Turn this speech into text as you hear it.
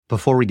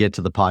Before we get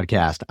to the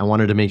podcast, I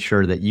wanted to make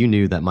sure that you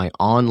knew that my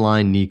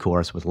online knee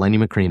course with Lenny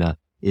Macrina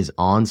is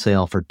on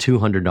sale for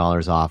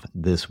 $200 off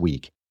this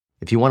week.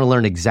 If you want to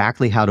learn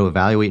exactly how to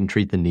evaluate and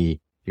treat the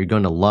knee, you're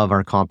going to love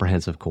our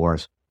comprehensive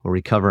course where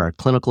we cover our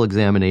clinical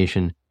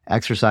examination,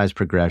 exercise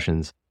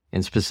progressions,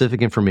 and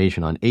specific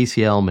information on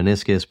ACL,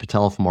 meniscus,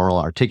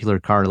 patellofemoral, articular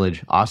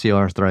cartilage,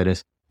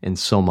 osteoarthritis, and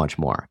so much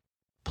more.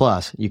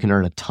 Plus, you can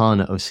earn a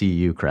ton of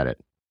CEU credit.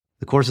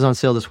 The course is on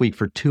sale this week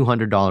for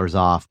 $200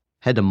 off.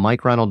 Head to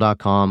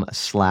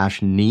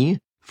MikeReinold.com/knee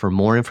for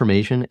more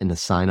information and to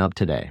sign up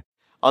today.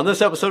 On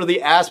this episode of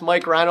the Ask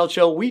Mike Reinold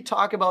Show, we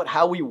talk about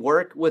how we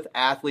work with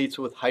athletes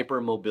with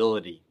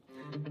hypermobility.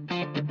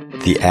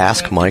 The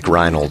Ask Mike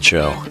Reinold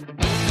Show.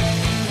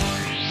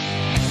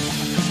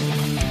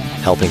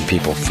 Helping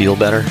people feel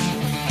better,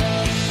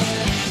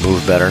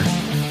 move better,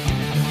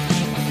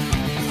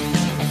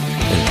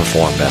 and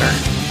perform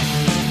better.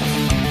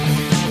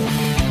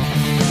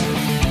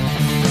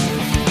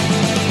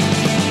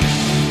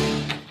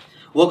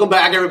 Welcome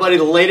back, everybody,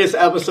 to the latest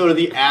episode of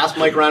the Ask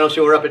Mike Reinold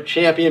Show. We're up at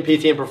Champion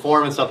PT and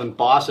Performance up in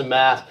Boston,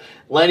 Mass.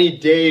 Lenny,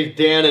 Dave,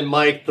 Dan, and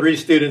Mike, 3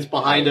 students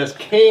behind us.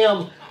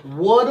 Cam,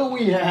 what do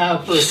we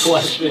have for a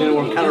question?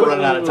 We're kind of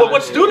running out of time. Well,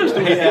 what students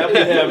do we have? We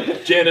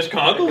have Janice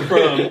Conkle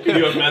from New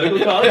York Medical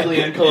College,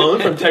 Leanne Cologne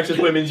from Texas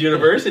Women's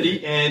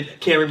University, and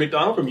Cameron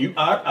McDonald from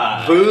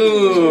URI.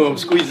 Boom!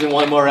 Squeezing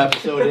one more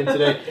episode in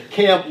today.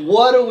 Cam,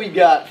 what do we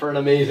got for an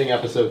amazing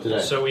episode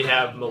today? So we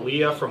have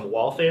Malia from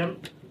Waltham.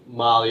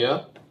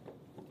 Malia.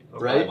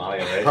 Right?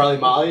 Probably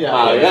Malia.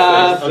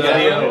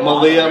 Okay.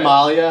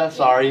 Malia.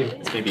 Sorry.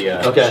 It's maybe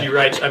okay. She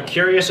writes, I'm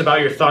curious about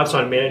your thoughts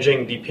on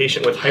managing the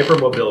patient with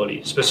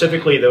hypermobility,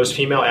 specifically those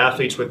female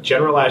athletes with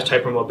generalized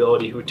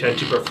hypermobility who tend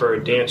to prefer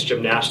dance,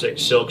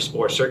 gymnastics, silks,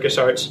 or circus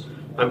arts.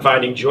 I'm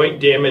finding joint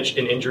damage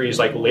and injuries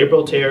like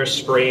labral tears,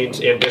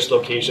 sprains, and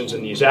dislocations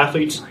in these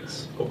athletes.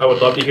 I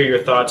would love to hear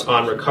your thoughts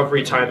on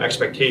recovery time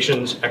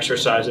expectations,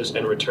 exercises,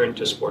 and return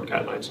to sport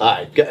guidelines. All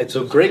right. It's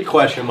a great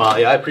question,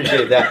 Malia. I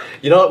appreciate that.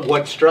 You know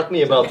what struck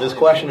me about this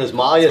question is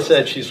Malia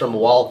said she's from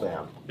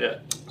Waltham. Yeah.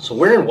 So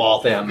we're in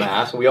Waltham,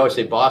 Mass, and we always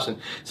say Boston.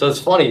 So it's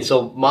funny.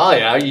 So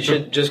Malia, you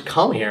should just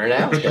come here and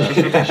ask us.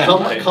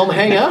 come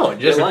hang out.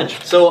 Just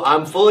lunch. So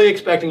I'm fully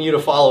expecting you to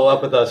follow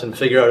up with us and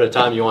figure out a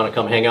time you want to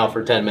come hang out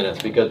for 10 minutes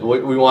because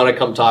we want to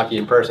come talk to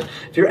you in person.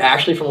 If you're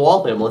actually from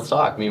Waltham, let's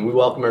talk. I mean, we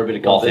welcome everybody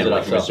to come visit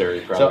us. Missouri,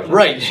 probably. So,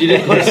 right. She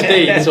didn't put a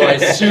state, so I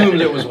assumed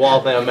it was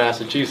Waltham,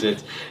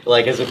 Massachusetts,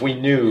 like as if we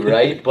knew,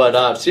 right?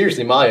 But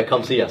seriously, Malia,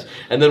 come see us.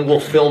 And then we'll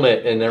film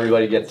it and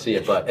everybody gets to see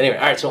it. But anyway,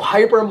 all right, so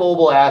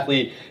hypermobile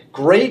athlete.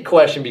 Great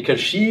question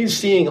because she's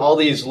seeing all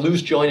these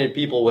loose jointed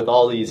people with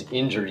all these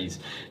injuries.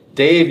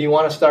 Dave, you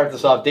want to start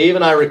this off? Dave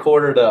and I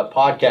recorded a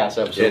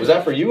podcast episode. Was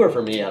that for you or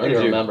for me? I don't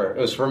even remember. It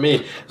was for me.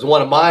 It was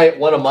one of my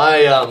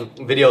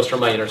videos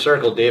from my inner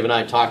circle. Dave and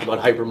I talked about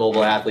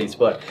hypermobile athletes,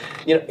 but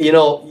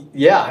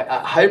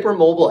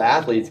hypermobile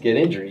athletes get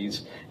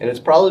injuries, and it's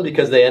probably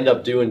because they end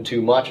up doing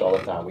too much all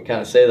the time. We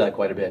kind of say that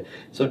quite a bit.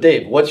 So,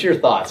 Dave, what's your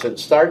thoughts? So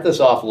start this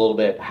off a little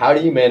bit. How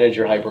do you manage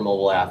your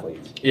hypermobile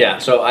athletes? Yeah,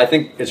 so I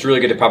think it's really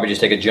good to probably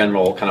just take a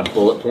general kind of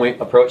bullet point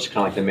approach,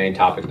 kind of like the main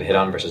topic to hit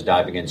on versus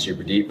diving in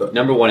super deep. But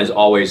number one is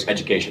always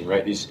education,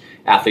 right? These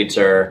athletes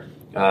are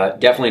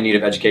definitely in need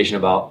of education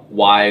about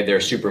why they're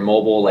super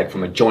mobile, like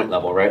from a joint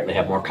level, right? They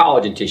have more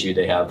collagen tissue,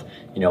 they have,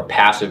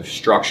 passive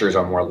structures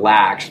are more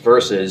lax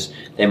versus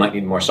they might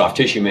need more soft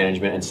tissue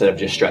management instead of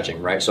just stretching,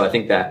 right? So I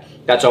think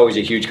that's always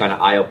a huge kind of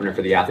eye-opener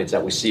for the athletes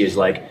that we see is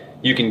like,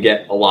 you can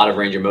get a lot of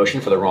range of motion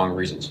for the wrong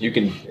reasons. You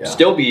can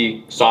still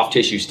be soft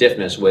tissue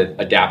stiffness with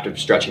adaptive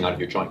stretching out of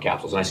your joint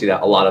capsules. And I see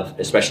that a lot of,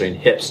 especially in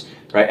hips,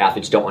 right?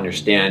 Athletes don't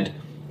understand.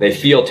 They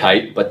feel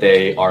tight, but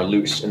they are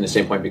loose in the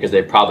same point because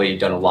they've probably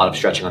done a lot of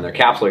stretching on their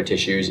capsular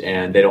tissues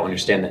and they don't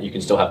understand that you can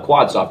still have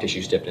quad soft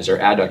tissue stiffness or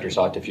adductor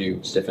soft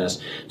tissue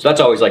stiffness. So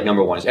that's always like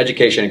number one is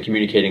education and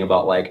communicating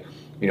about like,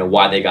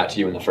 why they got to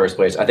you in the first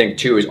place. I think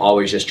two is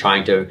always just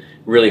trying to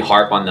really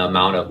harp on the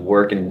amount of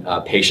work and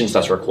patience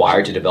that's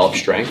required to develop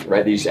strength,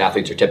 right? These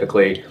athletes are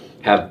typically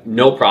have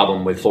no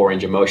problem with full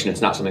range of motion.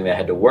 It's not something they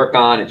had to work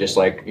on. It's just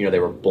like, they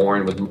were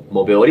born with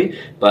mobility.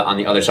 But on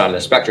the other side of the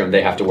spectrum,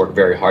 they have to work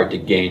very hard to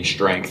gain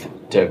strength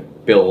to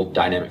build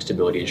dynamic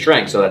stability and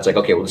strength. So that's like,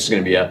 okay, well, this is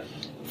going to be a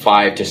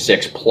 5 to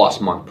 6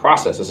 plus month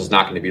process. This is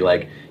not going to be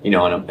like, in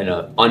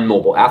an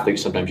unmobile athlete,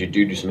 sometimes you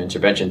do some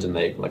interventions and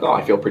they like, oh,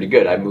 I feel pretty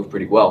good. I move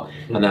pretty well.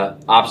 Mm-hmm. On the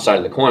opposite side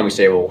of the coin, we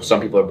say, well,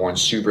 some people are born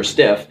super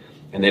stiff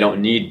and they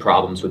don't need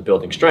problems with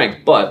building strength,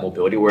 but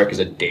mobility work is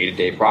a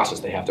day-to-day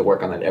process. They have to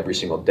work on that every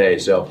single day.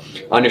 So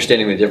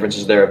understanding the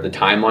differences there of the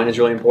timeline is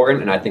really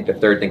important. And I think the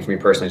third thing for me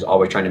personally is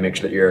always trying to make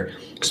sure that you're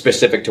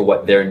specific to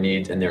what their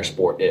needs and their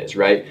sport is,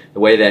 right?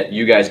 The way that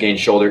you guys gain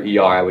shoulder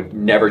ER, I would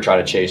never try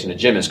to chase in a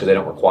gymnast because they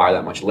don't require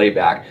that much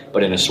layback.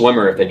 But in a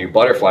swimmer, if they do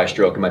butterfly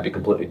stroke, it might be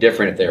completely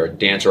different. If they're a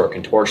dancer or a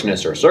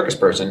contortionist or a circus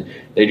person,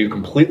 they do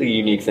completely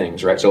unique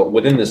things, right? So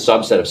within the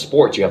subset of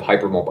sports, you have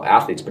hypermobile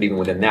athletes, but even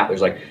within that, there's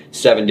like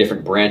 7 different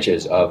different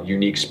branches of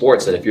unique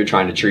sports that if you're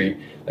trying to treat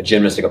a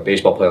gymnast like a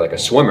baseball player like a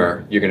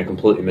swimmer, you're going to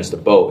completely miss the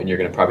boat and you're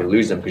going to probably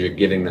lose them because you're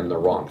giving them the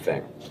wrong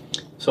thing.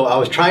 So I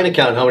was trying to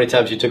count how many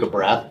times you took a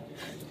breath,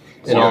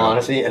 in all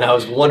honesty, and I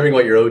was wondering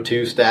what your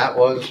O2 stat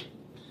was.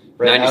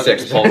 Right?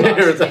 96 pulse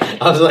ox.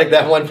 I was like,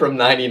 that went from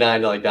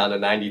 99 to like down to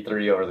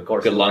 93 over the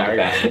course Good of lung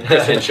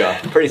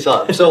capacity. Pretty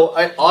solid. So,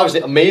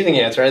 obviously, amazing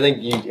answer. I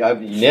think you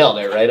nailed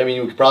it, right? I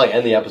mean, we could probably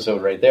end the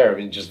episode right there. I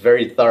mean, just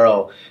very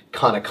thorough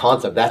kind of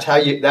concept. That's how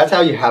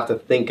you have to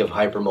think of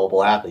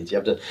hypermobile athletes. You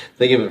have to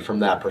think of it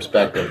from that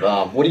perspective.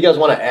 What do you guys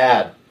want to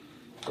add?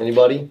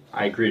 Anybody?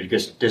 I agree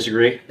to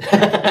disagree.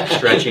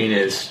 Stretching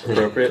is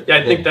appropriate. Yeah,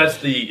 I think that's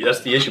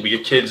the issue. We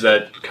get kids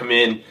that come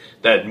in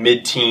that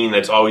mid-teen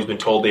that's always been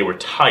told they were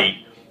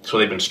tight, so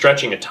they've been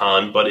stretching a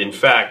ton, but in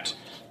fact,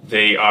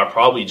 they are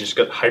probably just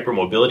got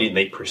hypermobility and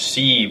they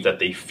perceive that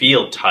they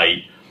feel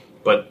tight,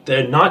 but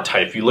they're not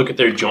tight. If you look at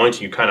their joints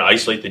and you kind of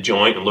isolate the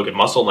joint and look at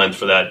muscle length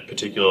for that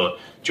particular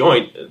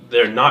joint,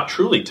 they're not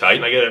truly tight.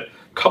 And I get a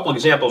couple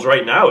examples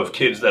right now of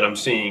kids that I'm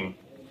seeing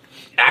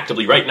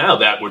actively right now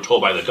that were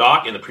told by the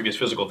doc and the previous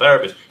physical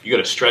therapist, you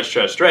got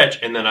to stretch,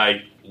 and then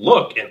I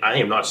look and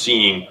I'm not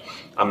seeing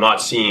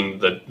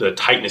the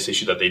tightness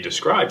issue that they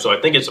described. So I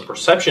think it's a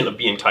perception of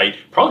being tight,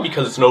 probably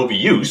because it's an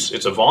overuse,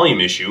 it's a volume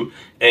issue,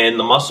 and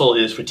the muscle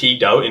is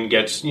fatigued out and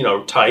gets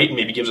tight, and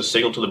maybe gives a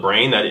signal to the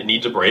brain that it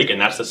needs a break, and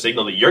that's the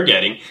signal that you're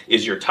getting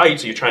is you're tight,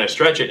 so you're trying to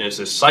stretch it, and it's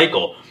this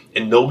cycle.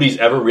 And nobody's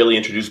ever really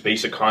introduced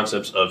basic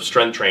concepts of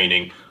strength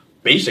training,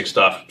 basic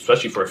stuff,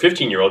 especially for a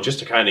 15-year-old, just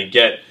to kind of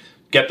get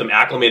them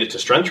acclimated to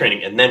strength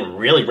training and then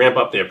really ramp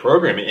up their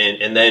program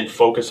and then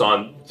focus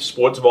on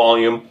sports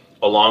volume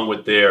along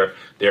with their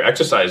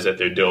exercise that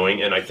they're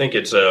doing. And I think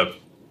it's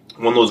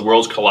when those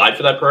worlds collide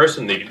for that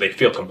person, they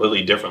feel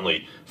completely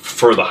differently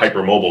for the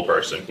hypermobile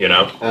person,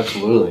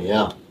 Absolutely,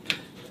 yeah.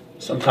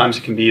 Sometimes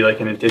it can be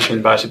like an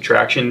addition by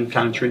subtraction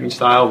kind of treatment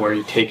style where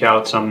you take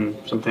out some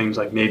things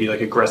like maybe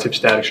like aggressive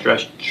static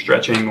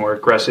stretching or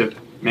aggressive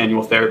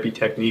manual therapy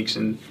techniques,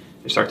 and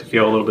they start to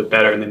feel a little bit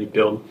better, and then you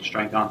build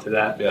strength onto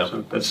that. Yeah.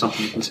 So that's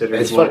something to consider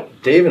It's as well. funny.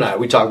 Dave and I,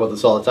 we talk about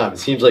this all the time. It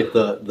seems like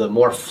the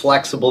more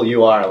flexible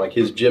you are, like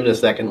his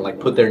gymnasts that can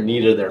like put their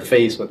knee to their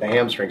face with a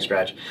hamstring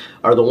stretch,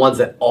 are the ones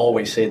that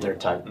always say they're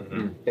tight.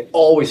 Mm-hmm. They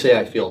always say,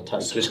 I feel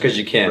tight. Just because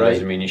you can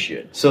doesn't mean you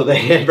should. So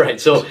they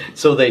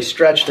So they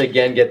stretch to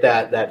again get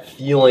that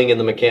feeling in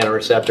the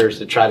mechanoreceptors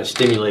to try to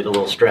stimulate a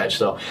little stretch.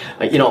 So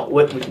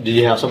what did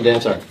you have something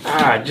to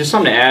answer? Just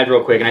something to add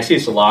real quick, and I see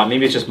this a lot.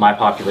 Maybe it's just my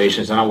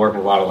population, so I don't work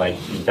with a lot of like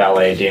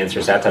ballet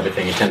dancers, that type of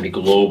thing. It tend to be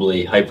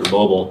globally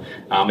hypermobile.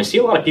 I see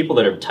a lot of people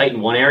that are tight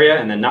in one area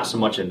and then not so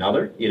much in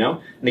another,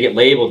 and they get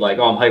labeled like,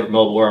 oh, I'm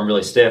hypermobile or I'm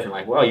really stiff. And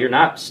like, well, you're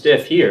not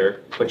stiff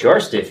here, but you are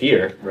stiff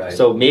here. Right.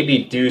 So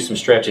maybe do some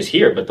stretches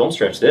here, but don't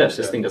stretch this.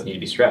 This thing doesn't need to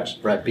be stretched.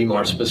 Right, be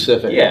more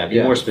specific. Yeah,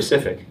 be more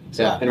specific.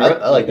 So, yeah, And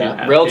I like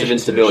that. Relative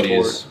instability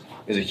is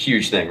a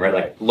huge thing, right?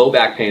 Like low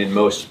back pain in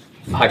most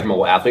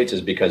hypermobile athletes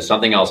is because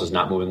something else is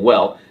not moving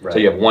well. Right. So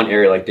you have one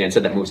area, like Dan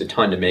said, that moves a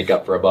ton to make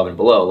up for above and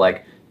below.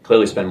 Like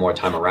clearly spend more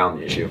time around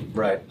the issue.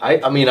 Right.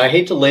 I mean, I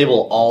hate to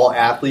label all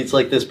athletes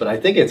like this, but I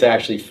think it's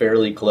actually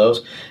fairly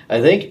close.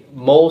 I think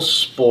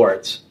most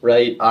sports,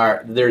 right,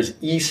 there's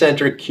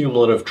eccentric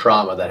cumulative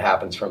trauma that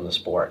happens from the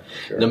sport.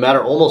 Sure. No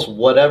matter almost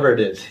whatever it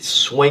is,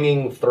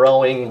 swinging,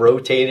 throwing,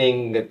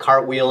 rotating,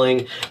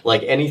 cartwheeling,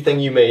 like anything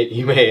you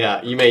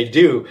may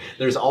do,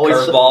 there's always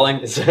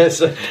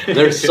curveballing.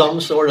 There's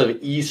some sort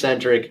of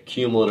eccentric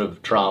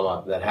cumulative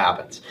trauma that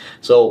happens.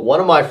 So one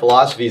of my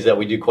philosophies that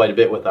we do quite a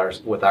bit with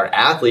our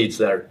athletes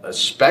that are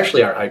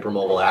especially our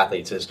hypermobile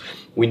athletes is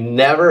we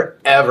never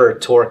ever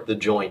torque the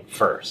joint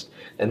first.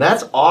 And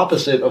that's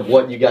opposite of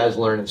what you guys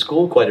learn in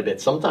school quite a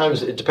bit.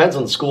 Sometimes it depends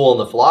on the school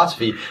and the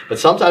philosophy, but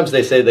sometimes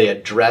they say they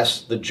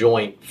address the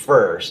joint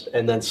first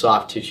and then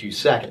soft tissue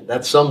second.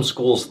 That's some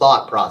schools'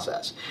 thought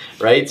process,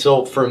 right?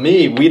 So for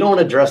me, we don't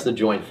address the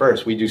joint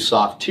first. We do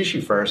soft tissue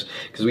first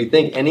because we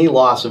think any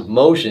loss of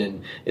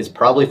motion is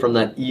probably from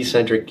that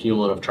eccentric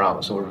cumulative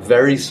trauma. So we're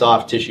very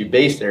soft tissue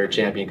based there at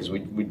Champion because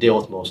we deal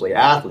with mostly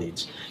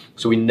athletes.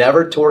 So we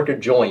never torque a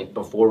joint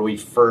before we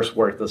first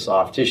work the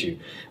soft tissue.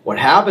 What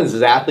happens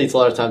is athletes a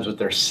lot of times with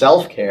their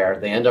self-care,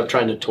 they end up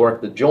trying to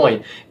torque the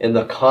joint, and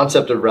the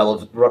concept of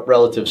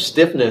relative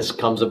stiffness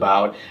comes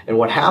about. And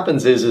what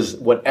happens is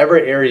whatever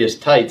area is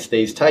tight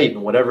stays tight,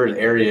 and whatever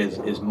area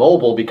is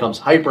mobile becomes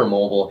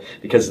hypermobile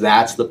because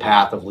that's the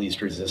path of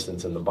least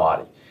resistance in the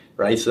body,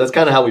 right? So that's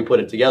kind of how we put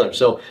it together.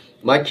 So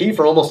my key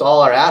for almost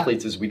all our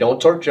athletes is we don't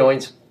torque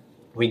joints.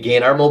 We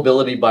gain our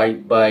mobility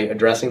by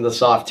addressing the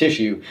soft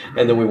tissue,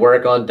 and then we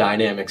work on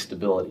dynamic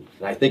stability.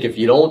 And I think if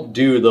you don't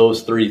do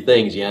those three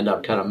things, you end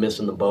up kind of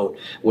missing the boat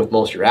with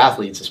most of your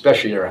athletes,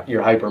 especially your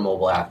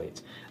hypermobile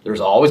athletes.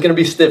 There's always going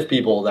to be stiff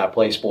people that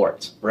play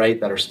sports, right,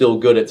 that are still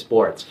good at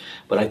sports.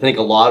 But I think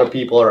a lot of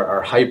people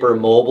are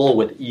hypermobile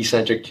with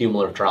eccentric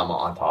cumulative trauma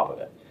on top of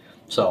it.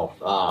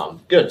 So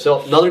good.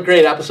 So another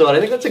great episode. I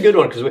think that's a good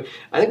one because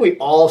I think we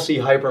all see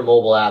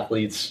hypermobile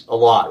athletes a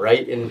lot,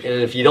 right? And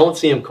if you don't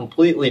see them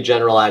completely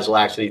generalized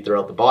laxity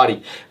throughout the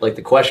body, like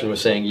the question was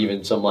saying,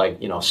 even some like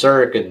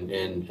circ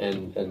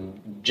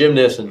and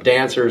gymnasts and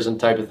dancers and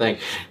type of thing,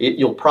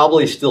 you'll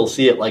probably still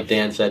see it, like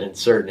Dan said, in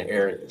certain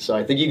areas. So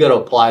I think you got to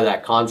apply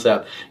that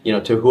concept,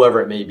 to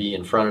whoever it may be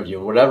in front of you,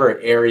 in whatever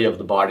area of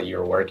the body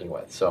you're working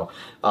with. So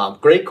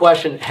great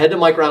question. Head to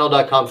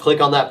MikeReinold.com,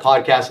 click on that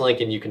podcast link,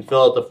 and you can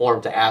fill out the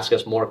form to ask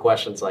us more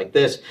questions like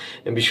this.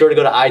 And be sure to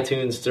go to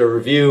iTunes to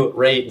review,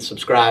 rate, and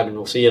subscribe, and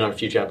we'll see you in our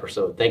future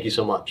episode. Thank you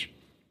so much.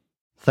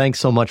 Thanks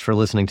so much for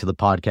listening to the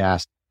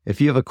podcast.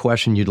 If you have a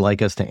question you'd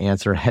like us to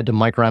answer, head to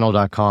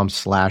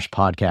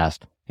MikeReinold.com/podcast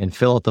and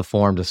fill out the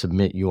form to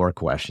submit your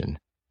question.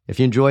 If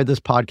you enjoyed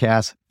this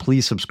podcast,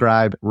 please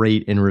subscribe,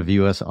 rate, and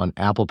review us on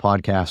Apple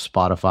Podcasts,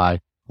 Spotify,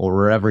 or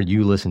wherever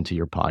you listen to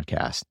your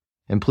podcast.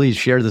 And please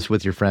share this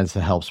with your friends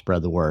to help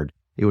spread the word.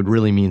 It would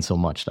really mean so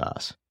much to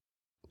us.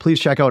 Please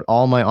check out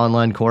all my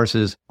online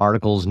courses,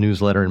 articles,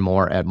 newsletter, and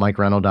more at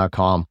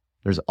MikeReinold.com.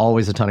 There's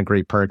always a ton of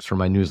great perks for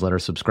my newsletter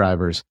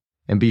subscribers.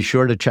 And be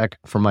sure to check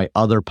for my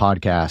other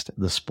podcast,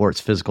 the Sports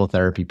Physical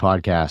Therapy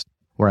Podcast,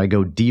 where I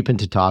go deep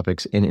into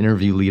topics and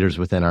interview leaders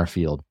within our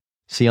field.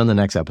 See you on the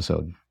next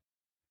episode.